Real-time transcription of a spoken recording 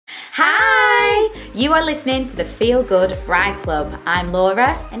Hi! You are listening to the Feel Good Bride Club. I'm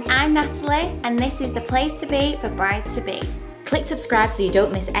Laura. And I'm Natalie, and this is the place to be for brides to be. Click subscribe so you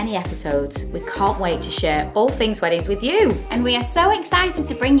don't miss any episodes. We can't wait to share all things weddings with you. And we are so excited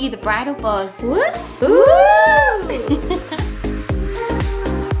to bring you the bridal buzz. Woo! Woo!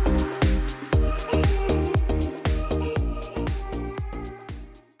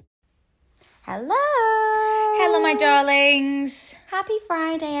 Hello! Hello, my darlings. Happy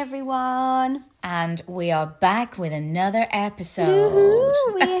Friday, everyone. And we are back with another episode.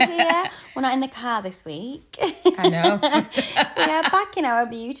 Woohoo, we're here. We're not in the car this week. I know. We are back in our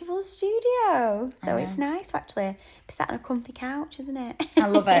beautiful studio. So it's nice to actually be sat on a comfy couch, isn't it? I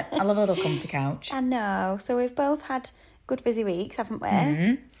love it. I love a little comfy couch. I know. So we've both had good busy weeks, haven't we?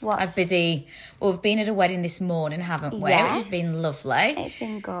 Mm-hmm. We've been at a wedding this morning, haven't we? Yes. Which has been lovely. It's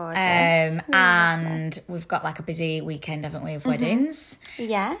been gorgeous. And we've got like a busy weekend, haven't we, of weddings?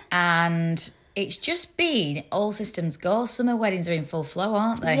 Yeah. And it's just been all systems go. Summer weddings are in full flow,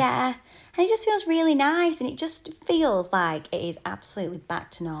 aren't they? Yeah. And it just feels really nice, and it just feels like it is absolutely back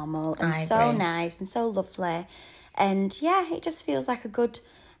to normal and so agree. nice and so lovely. And yeah, it just feels like a good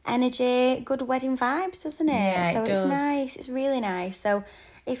energy, good wedding vibes, doesn't it? Yeah, so it it's does. nice. It's really nice. So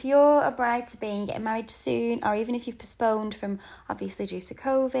if you're a bride to be and getting married soon, or even if you've postponed from obviously due to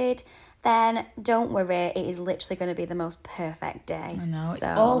COVID, then don't worry, it is literally going to be the most perfect day. I know, it's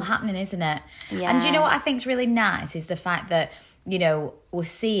all happening, isn't it? Yeah. And do you know what I think's really nice is the fact that, you know, we're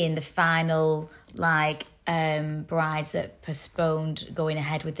seeing the final, like, brides that postponed going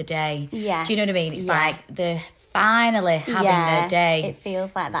ahead with the day. Yeah. Do you know what I mean? It's Yeah. like they're finally having their day. It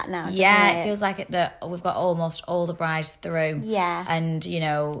feels like that now, doesn't It feels like that we've got almost all the brides through. Yeah. And, you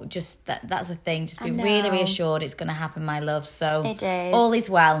know, just that's the thing. Just be I really know. reassured it's going to happen, my love. So It is. all is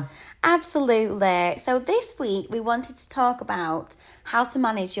well. Absolutely. So this week we wanted to talk about how to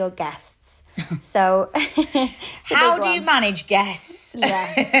manage your guests. So How do you manage guests?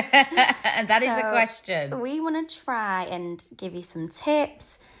 Yes. And that is the question. We want to try and give you some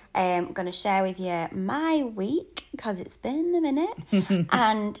tips. I'm going to share with you my week because it's been a minute,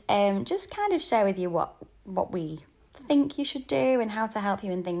 and just kind of share with you what we think you should do and how to help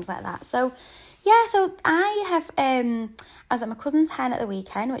you and things like that. So yeah, so I have I was at my cousin's hen at the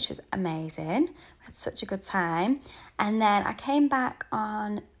weekend, which was amazing. We had such a good time, and then I came back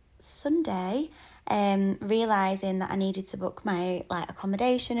on Sunday, realising that I needed to book my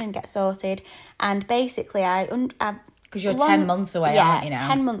accommodation and get sorted, and basically I because you're 10 months away, aren't you now?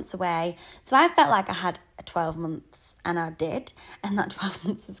 10 months away. So I felt like I had 12 months, and I did. And that 12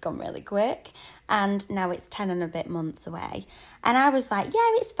 months has gone really quick. And now it's 10 and a bit months away. And I was like,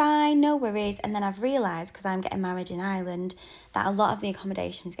 yeah, it's fine, no worries. And then I've realised, because I'm getting married in Ireland, that a lot of the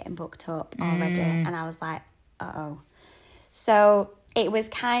accommodation is getting booked up already. And I was like, uh-oh. So it was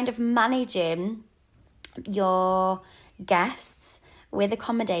kind of managing your guests with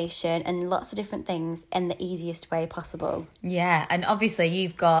accommodation and lots of different things in the easiest way possible. Yeah, and obviously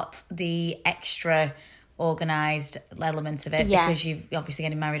you've got the extra organised element of it because you're obviously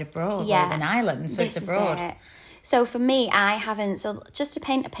getting married abroad or in Ireland, so This it's abroad. is it. So for me, I haven't, so just to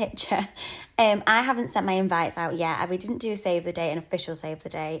paint a picture, I haven't sent my invites out yet. We didn't do a save the date, an official save the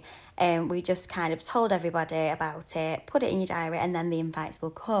date. We just kind of told everybody about it, put it in your diary, and then the invites will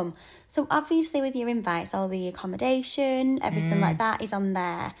come. So obviously with your invites, all the accommodation, everything like that is on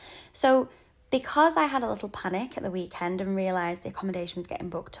there. So because I had a little panic at the weekend and realised the accommodation was getting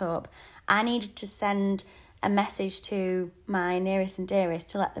booked up, I needed to send a message to my nearest and dearest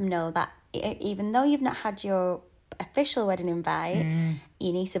to let them know that even though you've not had your official wedding invite,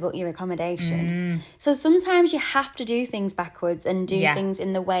 you need to book your accommodation. So sometimes you have to do things backwards and do things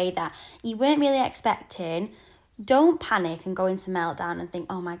in the way that you weren't really expecting. Don't panic and go into meltdown and think,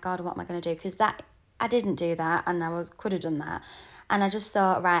 oh my God, what am I going to do? Because I didn't do that, and could have done that. And I just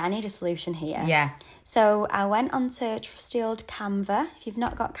thought, right, I need a solution here. Yeah. So I went onto trusty old Canva. If you've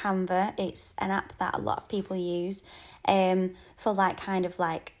not got Canva, it's an app that a lot of people use for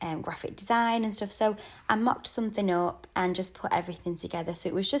graphic design and stuff. So I mocked something up and just put everything together. So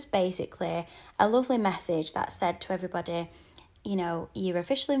it was just basically a lovely message that said to everybody, you know, your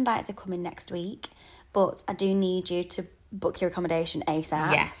official invites are coming next week, but I do need you to book your accommodation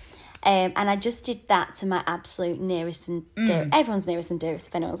ASAP. Yes. And I just did that to my absolute nearest and dearest. Everyone's nearest and dearest,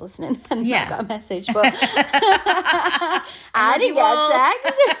 if anyone's listening. And I got a message, but I didn't get a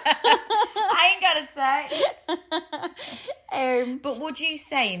text. I ain't got a text. But would you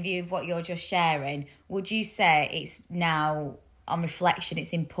say, in view of what you're just sharing, would you say it's now, on reflection,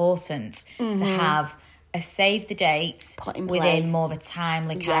 it's important to have a save the date Put in within place. more of a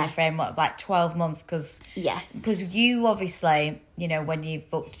timely kind of frame, like 12 months, because you obviously, you know, when you've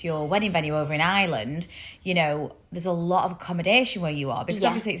booked your wedding venue over in Ireland, you know, there's a lot of accommodation where you are, because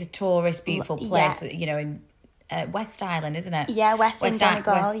obviously it's a tourist, beautiful place, you know, in West Island, isn't it? Yeah, West in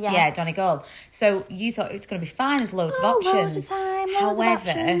Donegal, yeah, Donegal. So you thought it was going to be fine, there's loads of options. Loads of time, loads of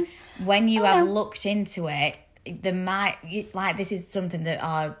options. When you have looked into it, this is something that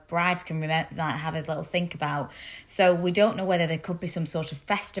our brides can remember, like, have a little think about. So we don't know whether there could be some sort of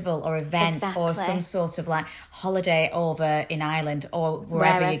festival or event or some sort of like holiday over in Ireland or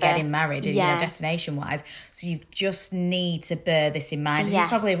wherever you're getting married, you know, destination wise. So you just need to bear this in mind. This is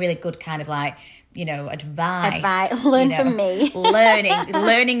probably a really good kind of like, you know, advice. Learn from me.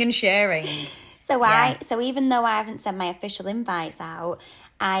 learning and sharing. So even though I haven't sent my official invites out,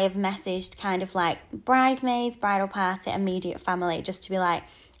 I have messaged kind of like bridesmaids, bridal party, immediate family, just to be like,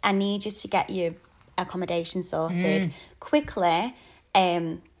 I need you to get your accommodation sorted quickly,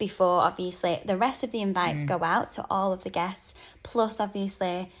 before obviously the rest of the invites go out to all of the guests. Plus,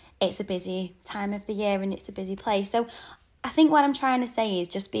 obviously, it's a busy time of the year and it's a busy place. So I think what I'm trying to say is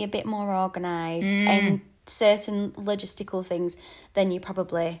just be a bit more organised in certain logistical things than you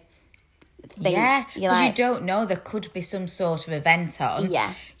probably think. Yeah, because you don't know, there could be some sort of event on.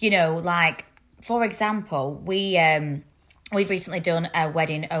 Yeah. You know, like, for example, we've recently done a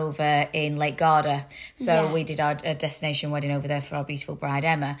wedding over in Lake Garda. So we did a destination wedding over there for our beautiful bride,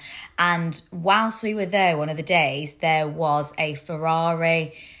 Emma. And whilst we were there, one of the days, there was a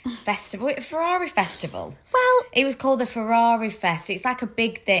Ferrari festival. Well, it was called the Ferrari Fest. It's like a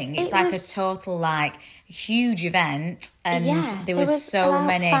big thing. It's like a total, like, huge event, and there was so about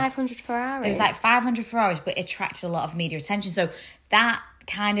many 500 Ferraris. There was like 500 Ferraris, but it attracted a lot of media attention. So that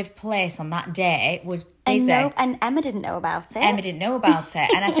kind of place on that day was busy. And Emma didn't know about it.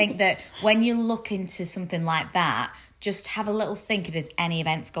 And I think that when you look into something like that, just have a little think if there's any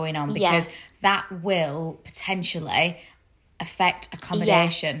events going on, because that will potentially affect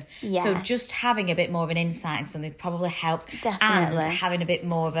accommodation. So just having a bit more of an insight into something probably helps. Definitely. And having a bit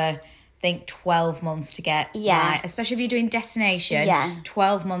more of a, think 12 months to get right, especially if you're doing destination,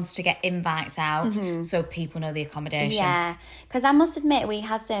 12 months to get invites out, so people know the accommodation. Because I must admit, we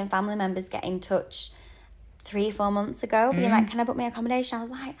had certain family members get in touch 3-4 months ago being like, can I book my accommodation? I was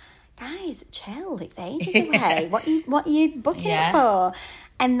like, guys, chill, it's ages away. What are you booking it for?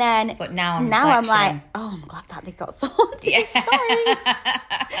 And then but now I'm like, oh, I'm glad that they got sorted. Sorry.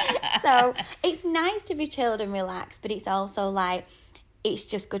 So it's nice to be chilled and relaxed, but it's also like, it's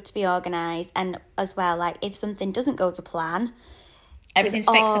just good to be organised. And as well, like, if something doesn't go to plan, everything's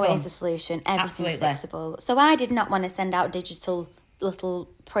there's fixable. Always a solution. Everything's fixable. So I did not want to send out digital little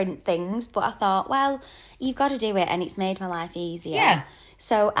print things, but I thought, well, you've got to do it, and it's made my life easier. Yeah.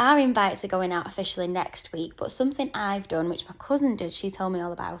 So our invites are going out officially next week, but something I've done, which my cousin did, she told me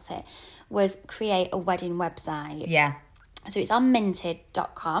all about it, was create a wedding website. Yeah. So it's on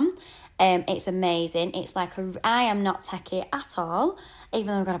minted.com. It's amazing. It's like I am not techie at all, even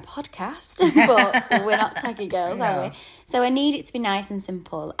though we've got a podcast, but we're not techie girls, are we? So I need it to be nice and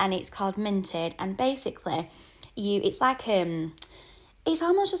simple, and it's called Minted. And basically, it's like it's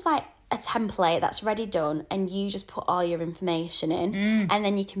almost just like a template that's ready done, and you just put all your information in, and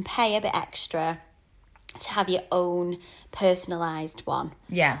then you can pay a bit extra to have your own personalised one.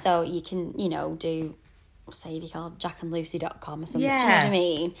 Yeah. So you can, do, say if you call jackandlucy.com or something, do you know what I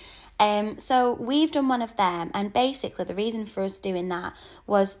mean? So we've done one of them, and basically the reason for us doing that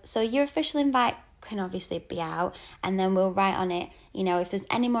was so your official invite can obviously be out, and then we'll write on it, if there's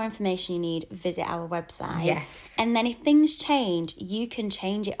any more information you need, visit our website. Yes. And then if things change, you can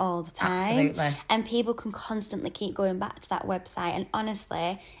change it all the time. Absolutely. And people can constantly keep going back to that website, and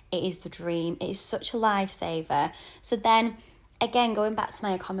honestly, it is the dream. It is such a lifesaver. So then, again, going back to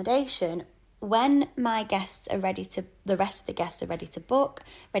my accommodation, when my guests are the rest of the guests are ready to book,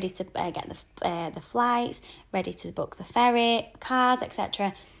 ready to get the flights, ready to book the ferry, cars,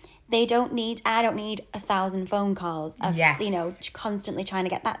 etc., I don't need 1,000 phone calls of, constantly trying to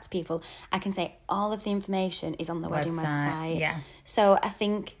get back to people. I can say all of the information is on the wedding website. Yeah. So I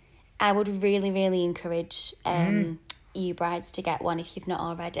think I would really, really encourage you brides to get one if you've not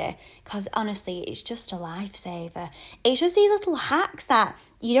already, because honestly, it's just a lifesaver. It's just these little hacks that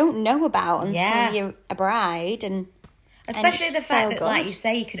you don't know about until you're a bride, and especially the fact that, like you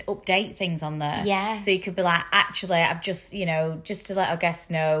say, you can update things on there. Yeah. So you could be like, actually, I've just, just to let our guests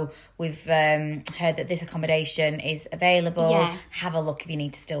know, we've heard that this accommodation is available. Yeah. Have a look if you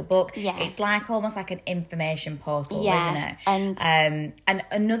need to still book. Yeah. It's like almost like an information portal, yeah. isn't it? And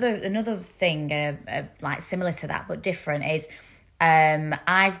another thing, like similar to that but different, is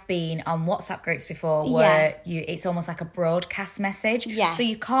I've been on WhatsApp groups before where it's almost like a broadcast message. Yeah. So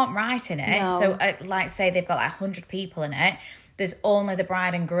you can't write in it. No. So like say they've got like 100 people in it. There's only the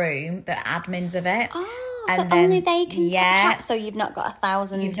bride and groom that are admins of it. Oh, and so then, only they can chat. So you've not got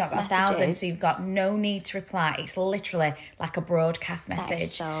 1,000 You've not got messages. 1,000, so you've got no need to reply. It's literally like a broadcast message. That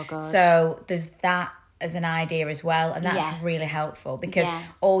is so good. So there's that as an idea as well, and that's really helpful because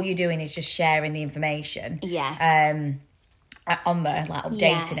all you're doing is just sharing the information. Yeah. On there, like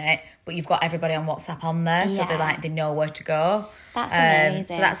updating it, but you've got everybody on WhatsApp on there, so they know where to go. That's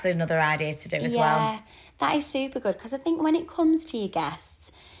amazing. So that's another idea to do as well. That is super good because I think when it comes to your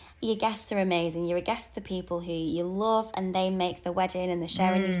guests are amazing. Your guests are people who you love and they make the wedding and they're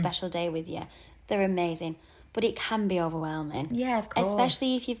sharing your special day with you. They're amazing. But it can be overwhelming. Yeah, of course.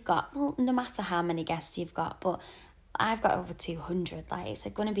 Especially if you've got, well, no matter how many guests you've got, but I've got over 200. Like, it's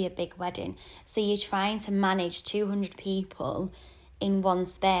going to be a big wedding. So you're trying to manage 200 people in one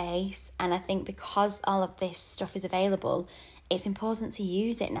space. And I think because all of this stuff is available, it's important to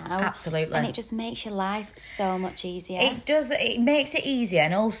use it now. Absolutely. And it just makes your life so much easier. It does. It makes it easier,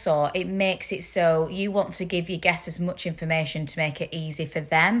 and also it makes it so you want to give your guests as much information to make it easy for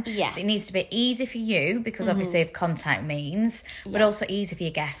them. Yeah. So it needs to be easy for you because obviously of contact means, but also easy for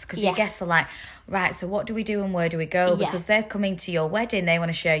your guests because your guests are like, right, so what do we do and where do we go? Because they're coming to your wedding, they want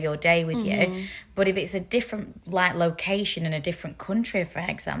to share your day with you. But if it's a different like location in a different country, for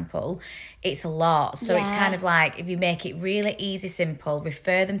example, it's a lot. So it's kind of like if you make it really easy, simple,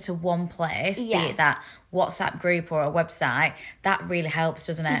 refer them to one place, be it that WhatsApp group or a website, that really helps,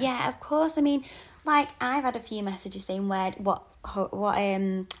 doesn't it? Yeah, of course. I mean, like I've had a few messages saying what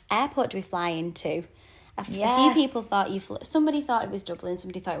airport do we fly into? A few people thought somebody thought it was Dublin,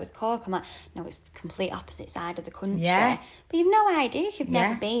 somebody thought it was Cork. I'm like, no, it's the complete opposite side of the country. Yeah. But you've no idea if you've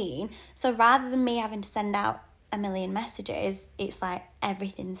never been. So rather than me having to send out a million messages, it's like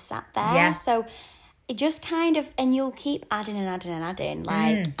everything's sat there. Yeah. So it just kind of, and you'll keep adding and adding and adding.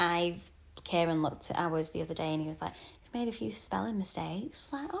 Like Kieran looked at ours the other day and he was like, you've made a few spelling mistakes. I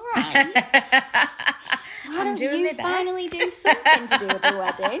was like, all right. Why don't you finally do something to do with the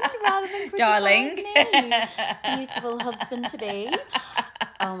wedding rather than criticise me, beautiful husband-to-be?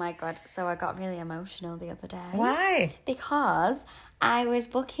 Oh, my God. So I got really emotional the other day. Why? Because I was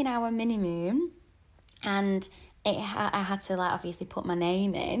booking our mini-moon and I had to, like, obviously put my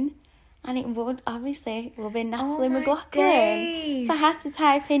name in. And it would be Natalie McLaughlin. Days. So I had to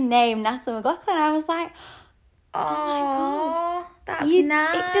type in name Natalie McLaughlin. I was like, oh my God. That's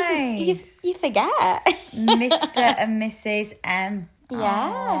nice. It doesn't, you forget. Mr. and Mrs. M.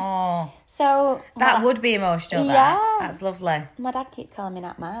 Yeah. So that would be emotional. Yeah. That's lovely. My dad keeps calling me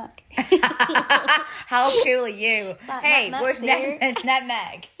Nat Mac. How cool are you? Hey, where's Nat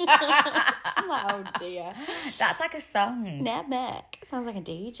Meg? I'm like, oh dear. That's like a song. Nat Mac. Sounds like a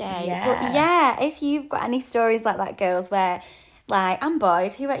DJ. Yeah. But yeah, if you've got any stories like that, girls, where like, and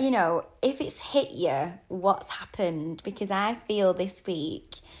boys, who, you know, if it's hit you, what's happened? Because I feel this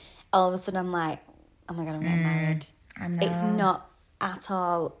week, all of a sudden I'm like, oh my God, I'm getting married. I know. It's not at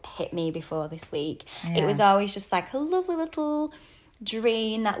all hit me before this week. Yeah. It was always just like a lovely little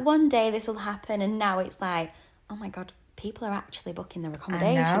dream that one day this will happen. And now it's like, oh my God, people are actually booking their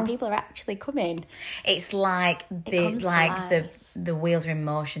accommodation. People are actually coming. It's like the wheels are in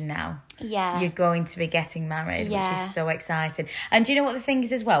motion now. Yeah. You're going to be getting married, which is so exciting. And do you know what the thing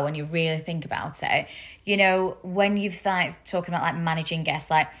is as well, when you really think about it? You know, when you've like talking about like managing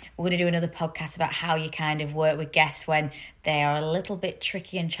guests, like we're going to do another podcast about how you kind of work with guests when they are a little bit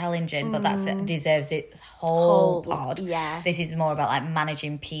tricky and challenging, but that deserves its whole pod. Yeah. This is more about like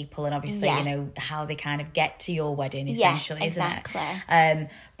managing people and obviously, you know, how they kind of get to your wedding essentially, isn't it?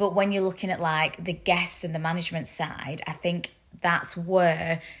 But when you're looking at like the guests and the management side, I think that's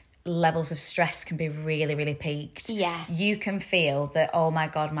where levels of stress can be really, really peaked. Yeah. You can feel that, oh my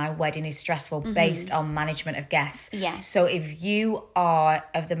God, my wedding is stressful based on management of guests. Yeah. So if you are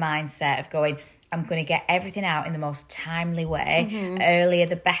of the mindset of going, I'm going to get everything out in the most timely way, earlier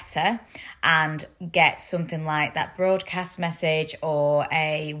the better, and get something like that broadcast message or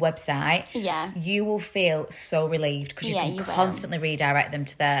a website, you will feel so relieved because you can constantly redirect them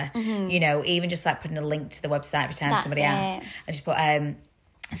to there. You know, even just like putting a link to the website every time somebody asks. I just put,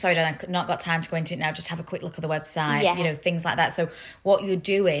 sorry, Dan, I've not got time to go into it now. Just have a quick look at the website, you know, things like that. So what you're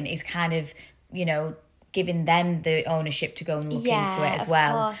doing is kind of, you know, giving them the ownership to go and look into it as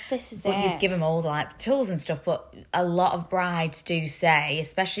well. Of course, this is but you've given them all the tools and stuff. But a lot of brides do say,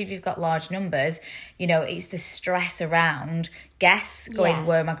 especially if you've got large numbers, it's the stress around guests going,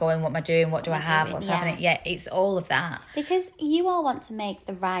 where am I going? What am I doing? What do I have? What's happening? Yeah, it's all of that. Because you all want to make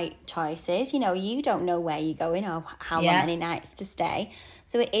the right choices. You don't know where you're going or how many nights to stay.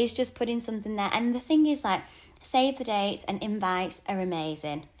 So it is just putting something there. And the thing is, save the dates and invites are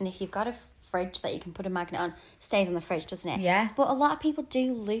amazing. And if you've got a fridge that you can put a magnet on, stays on the fridge, doesn't it? Yeah. But a lot of people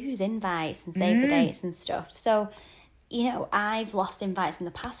do lose invites and save the dates and stuff. So, I've lost invites in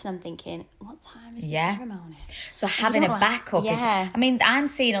the past, and I'm thinking, what time is the ceremony? So having a backup is, I'm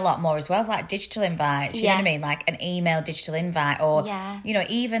seeing a lot more as well, like digital invites, you know what I mean? Like an email digital invite, or,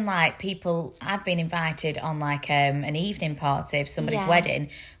 even like people, I've been invited on an evening party of somebody's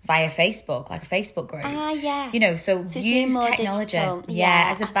wedding via Facebook, like a Facebook group. So use technology digital.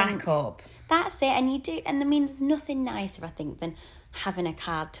 as a backup. That's it, and you do, and there's nothing nicer, I think, than having a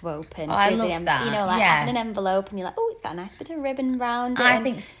card to open. I love that. Having an envelope and you're like, it's got a nice bit of ribbon round it. I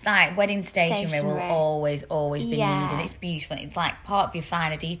think wedding stationery will always be needed. It's beautiful. It's like part of your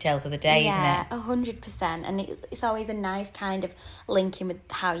finer details of the day, isn't it? 100%. And it's always a nice kind of linking with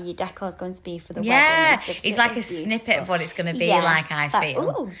how your decor's going to be for the wedding and stuff. So it's like a snippet of what it's going to be like, I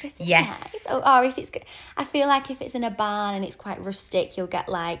feel. This is nice. Or if it's, I feel like if it's in a barn and it's quite rustic, you'll get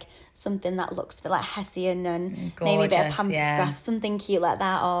something that looks a bit like Hessian and gorgeous, maybe a bit of pampas grass, something cute like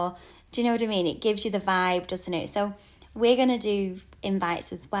that. Or do you know what I mean? It gives you the vibe, doesn't it? So we're going to do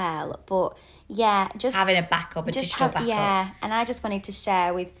invites as well, but just having a backup, a digital backup. And I just wanted to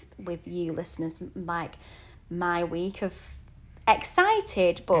share with you listeners my week of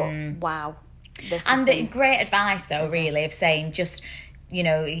excited, but wow, this and the great advice though, really, of saying just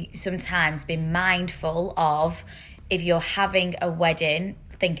sometimes be mindful of, if you're having a wedding,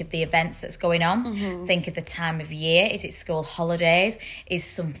 think of the events that's going on. Think of the time of year. Is it school holidays? Is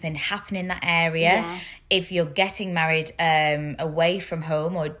something happening in that area? If you're getting married away from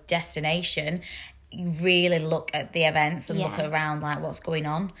home or destination, you really look at the events and look around what's going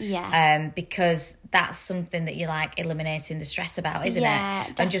on. Because that's something that you're eliminating the stress about, isn't it?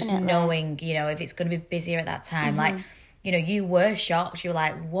 Definitely. And just knowing, if it's going to be busier at that time. You were shocked. You were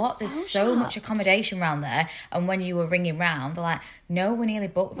like, what? There's so much accommodation around there. And when you were ringing round, they're like, no, we're nearly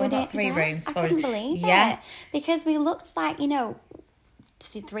booked. We've got 3 rooms. I couldn't believe it. Because we looked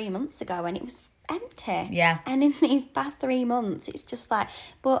 3 months ago and it was empty. And in these past 3 months, it's just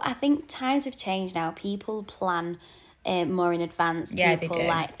but I think times have changed now. People plan more in advance. People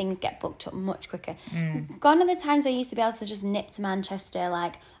they do. Things get booked up much quicker. Gone are the times where I used to be able to just nip to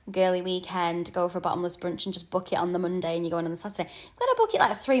Manchester girly weekend, go for a bottomless brunch and just book it on the Monday and you're going on the Saturday. You've got to book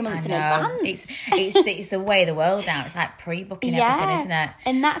it 3 months in advance. It's the way of the world now. It's pre-booking everything, isn't it?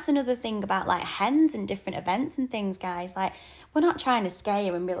 And that's another thing about hens and different events and things, guys. We're not trying to scare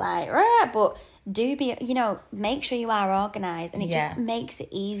you and be but do be, make sure you are organised, and it just makes it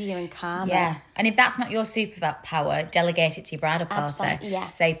easier and calmer. And if that's not your superpower, delegate it to your bridal party. Absolutely,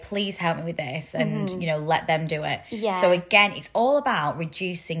 Say, please help me with this, and let them do it. So again, it's all about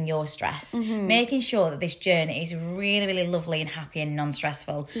reducing your stress, making sure that this journey is really, really lovely and happy and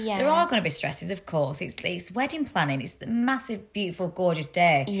non-stressful. There are going to be stresses, of course. It's wedding planning. It's the massive, beautiful, gorgeous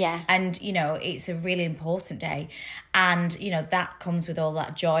day. And it's a really important day. And, that comes with all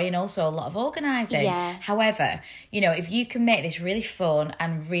that joy and also a lot of organising. However, if you can make this really fun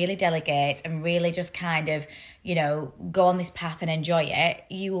and really delegate and really just kind of, go on this path and enjoy it,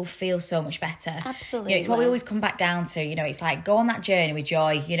 you will feel so much better. Absolutely. It's what we always come back down to. It's go on that journey with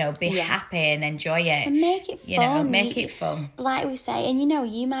joy, be happy and enjoy it. And make it fun. Make it fun. Like we say, and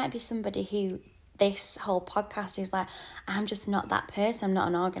you might be somebody who this whole podcast is I'm just not that person. I'm not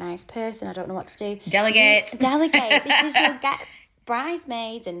an organised person. I don't know what to do. Delegate, because you'll get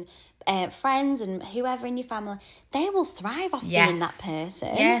bridesmaids and friends and whoever in your family. They will thrive off being that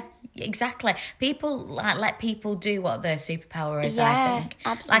person. Yeah, exactly. People let people do what their superpower is. I think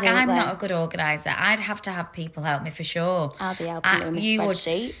absolutely. I'm not a good organizer. I'd have to have people help me for sure. I'll be helping you with my you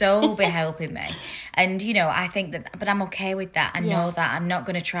spreadsheet. Would so be helping me. And I think that, but I'm okay with that. I know that I'm not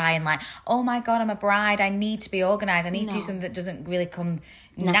going to try and oh my God, I'm a bride, I need to be organised, I need to do something that doesn't really come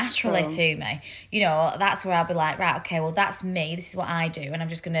naturally to me. That's where I'll be right, okay, well, that's me, this is what I do, and I'm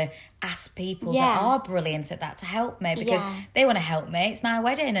just going to ask people that are brilliant at that to help me, because they want to help me. It's my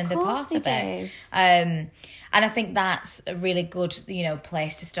wedding and they're part of it. And I think that's a really good,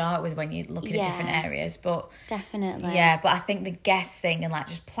 place to start with when you're looking at different areas. But definitely. Yeah, but I think the guest thing and like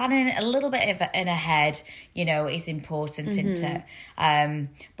just planning a little bit in ahead, is important, isn't it?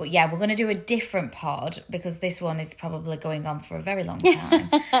 But yeah, we're going to do a different pod because this one is probably going on for a very long time.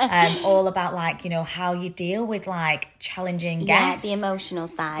 All about like, how you deal with like challenging guests. Yeah, the emotional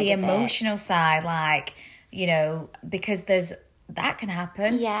side. Like, because that can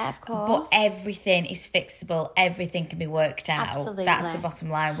happen. Yeah, of course. But everything is fixable. Everything can be worked out. Absolutely. That's the bottom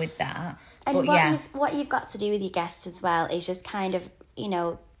line with that. And what you've got to do with your guests as well is just kind of,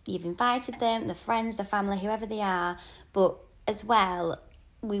 you've invited them, the friends, the family, whoever they are. But as well,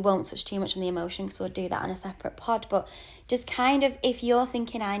 we won't touch too much on the emotion because we'll do that on a separate pod. But just kind of, if you're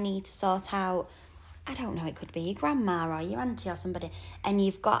thinking I need to sort out, I don't know, it could be your grandma or your auntie or somebody, and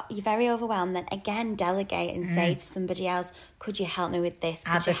you're very overwhelmed, then again, delegate and say to somebody else, could you help me with this?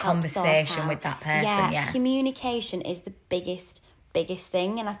 Have a conversation with that person, yeah. Communication is the biggest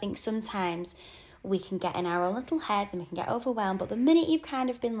thing, and I think sometimes we can get in our own little heads and we can get overwhelmed, but the minute you've kind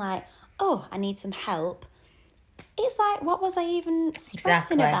of been like, oh, I need some help, it's like, what was I even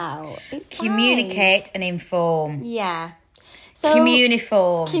stressing about? It's communicate fine. And inform. Yeah. So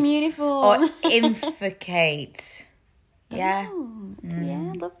Communiform. Or inficate. Yeah.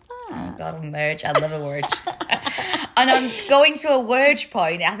 Yeah, I love that. Oh God, a merge. I love a word. And I'm going to a word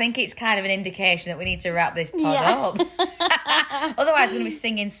point. I think it's kind of an indication that we need to wrap this pod up. Otherwise, we're going to be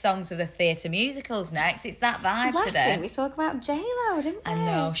singing songs of the theatre musicals next. It's that vibe Last today. week we spoke about J-Lo, didn't we? I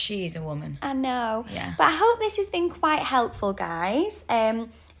know, she is a woman. I know. Yeah. But I hope this has been quite helpful, guys.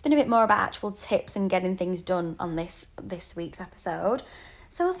 It's been a bit more about actual tips and getting things done on this week's episode.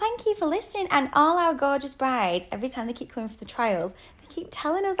 So thank you for listening. And all our gorgeous brides, every time they keep coming for the trials, they keep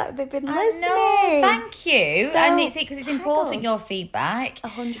telling us that they've been listening. I know, thank you. So, And it's important, your feedback.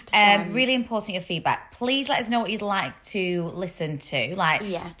 100%. Really important, your feedback. Please let us know what you'd like to listen to. Like,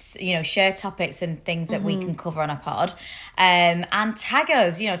 share topics and things that we can cover on a pod. And tag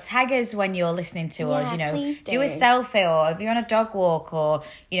us, when you're listening to us, please do a selfie, or if you're on a dog walk, or,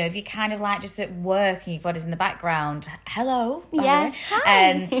 if you're kind of like just at work and you've got us in the background, hello. Yeah, hi.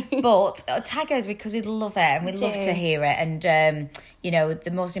 But tag us because we'd love it and we'd love to hear it. And,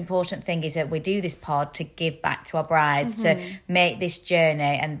 the most important thing is that we do this pod to give back to our brides, to make this journey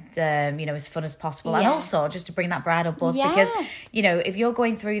and, as fun as possible. And also just to bring that bridal buzz because, if you're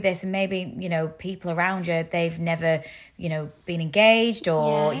going through this and maybe, people around you, they've never, been engaged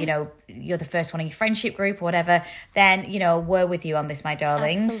or, you're the first one in your friendship group or whatever, then, we're with you on this, my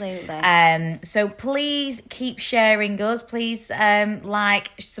darlings. Absolutely. So please keep sharing us. Please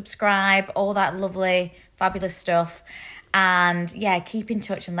like, subscribe, all that lovely, fabulous stuff. And keep in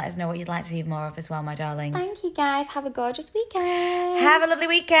touch and let us know what you'd like to hear more of as well, my darlings. Thank you, guys. Have a gorgeous weekend. Have a lovely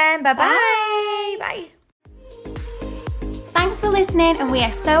weekend. Bye-bye. Bye. Thanks for listening, and we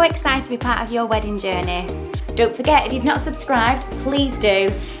are so excited to be part of your wedding journey. Don't forget, if you've not subscribed, please do.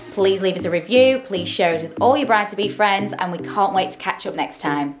 Please leave us a review. Please share it with all your bride-to-be friends, and we can't wait to catch up next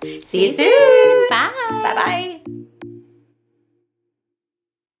time. See you soon. Bye. Bye-bye.